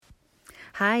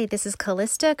Hi, this is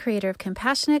Callista, creator of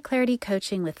Compassionate Clarity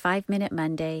Coaching with 5 Minute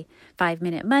Monday. 5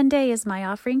 Minute Monday is my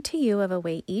offering to you of a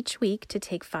way each week to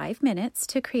take 5 minutes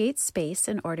to create space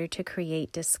in order to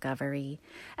create discovery.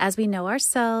 As we know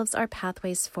ourselves, our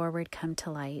pathways forward come to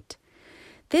light.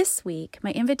 This week,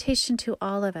 my invitation to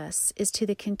all of us is to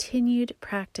the continued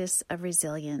practice of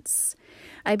resilience.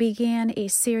 I began a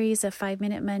series of 5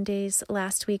 Minute Mondays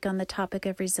last week on the topic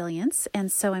of resilience,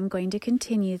 and so I'm going to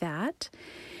continue that.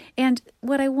 And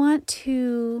what I want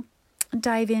to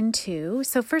dive into,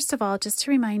 so first of all, just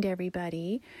to remind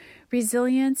everybody,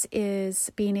 resilience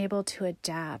is being able to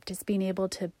adapt, it's being able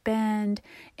to bend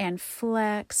and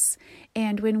flex.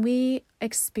 And when we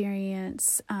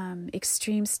experience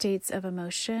extreme states of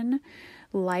emotion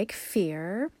like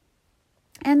fear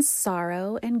and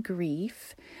sorrow and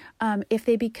grief, if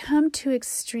they become too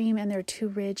extreme and they're too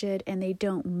rigid and they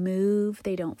don't move,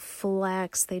 they don't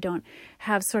flex, they don't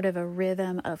have sort of a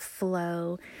rhythm of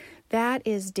flow, that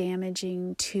is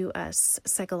damaging to us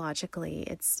psychologically.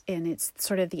 It's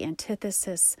sort of the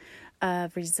antithesis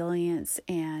of resilience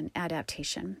and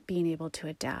adaptation, being able to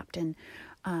adapt and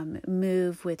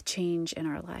move with change in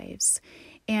our lives.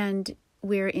 And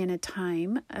we're in a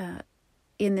time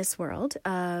in this world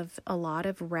of a lot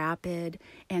of rapid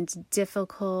and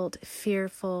difficult,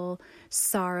 fearful,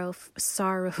 sorrowful,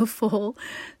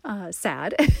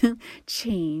 sad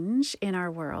change in our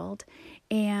world.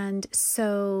 And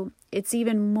so it's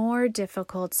even more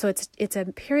difficult. So it's a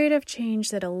period of change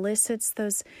that elicits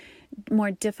those more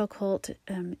difficult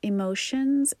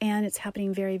emotions, and it's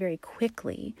happening very, very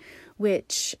quickly,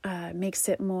 which makes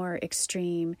it more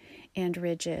extreme and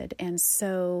rigid. And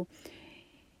so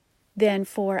then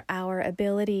for our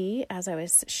ability, as I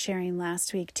was sharing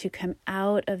last week, to come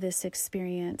out of this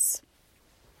experience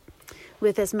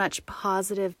with as much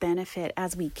positive benefit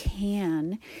as we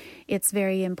can, it's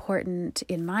very important,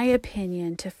 in my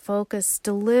opinion, to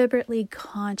deliberately,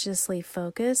 consciously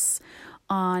focus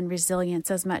on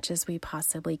resilience as much as we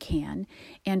possibly can,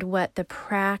 and what the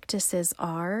practices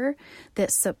are that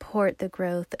support the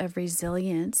growth of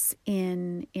resilience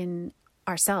in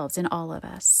ourselves, in all of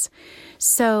us.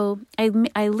 So I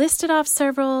listed off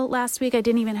several last week. I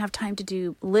didn't even have time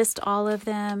to list all of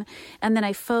them. And then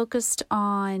I focused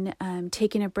on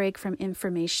taking a break from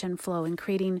information flow and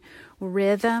creating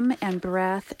rhythm and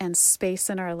breath and space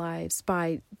in our lives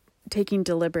by taking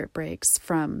deliberate breaks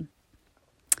from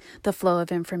the flow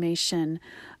of information,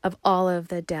 of all of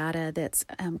the data that's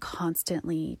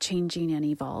constantly changing and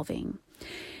evolving.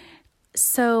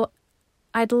 So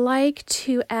I'd like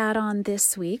to add on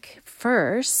this week,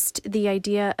 first, the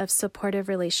idea of supportive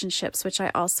relationships, which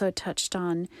I also touched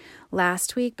on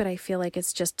last week, but I feel like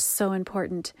it's just so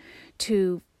important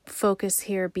to focus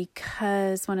here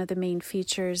because one of the main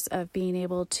features of being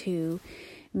able to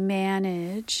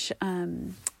manage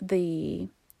the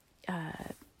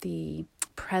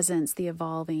presence, the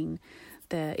evolving,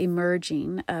 the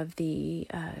emerging of the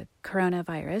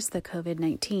coronavirus, the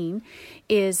COVID-19,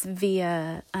 is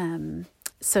via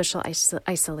social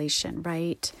isolation,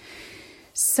 right?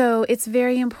 So it's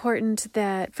very important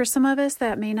that for some of us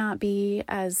that may not be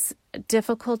as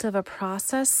difficult of a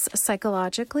process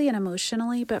psychologically and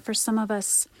emotionally, but for some of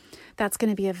us that's going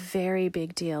to be a very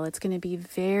big deal. It's going to be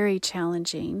very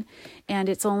challenging, and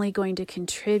it's only going to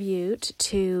contribute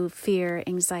to fear,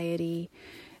 anxiety,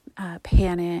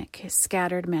 panic,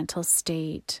 scattered mental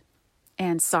state,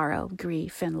 and sorrow,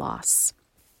 grief, and loss.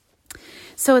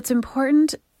 So it's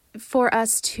important for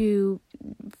us to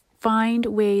find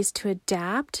ways to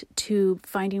adapt, to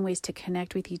finding ways to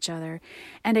connect with each other.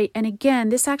 And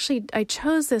again, I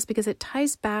chose this because it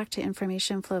ties back to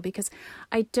information flow, because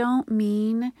I don't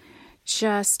mean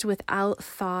just without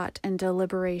thought and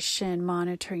deliberation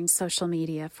monitoring social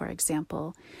media, for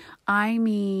example. I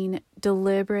mean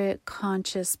deliberate,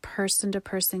 conscious,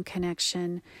 person-to-person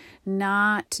connection,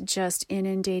 not just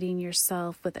inundating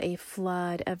yourself with a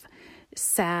flood of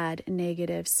sad,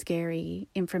 negative, scary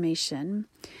information.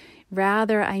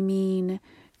 Rather, I mean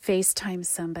FaceTime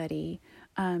somebody,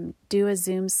 do a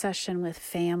Zoom session with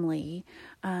family,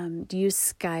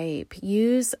 use Skype,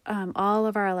 use all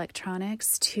of our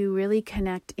electronics to really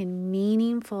connect in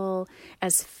meaningful,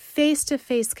 as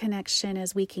face-to-face connection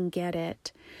as we can get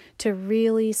it, to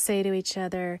really say to each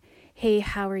other, hey,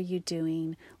 how are you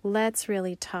doing? Let's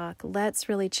really talk. Let's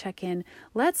really check in.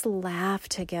 Let's laugh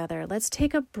together. Let's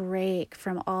take a break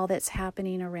from all that's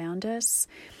happening around us.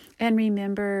 And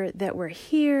remember that we're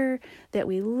here, that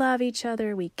we love each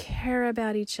other, we care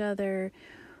about each other,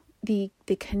 the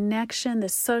connection, the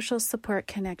social support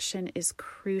connection is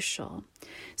crucial.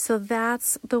 So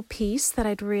that's the piece that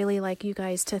I'd really like you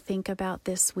guys to think about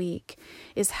this week,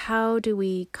 is how do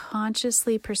we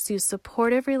consciously pursue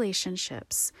supportive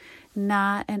relationships,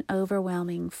 not an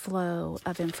overwhelming flow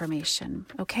of information,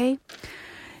 okay?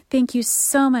 Thank you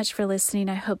so much for listening.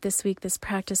 I hope this week this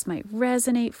practice might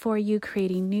resonate for you,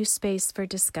 creating new space for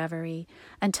discovery.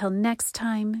 Until next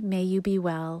time, may you be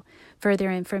well.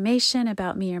 Further information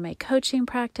about me or my coaching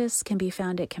practice can be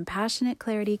found at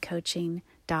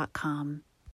CompassionateClarityCoaching.com.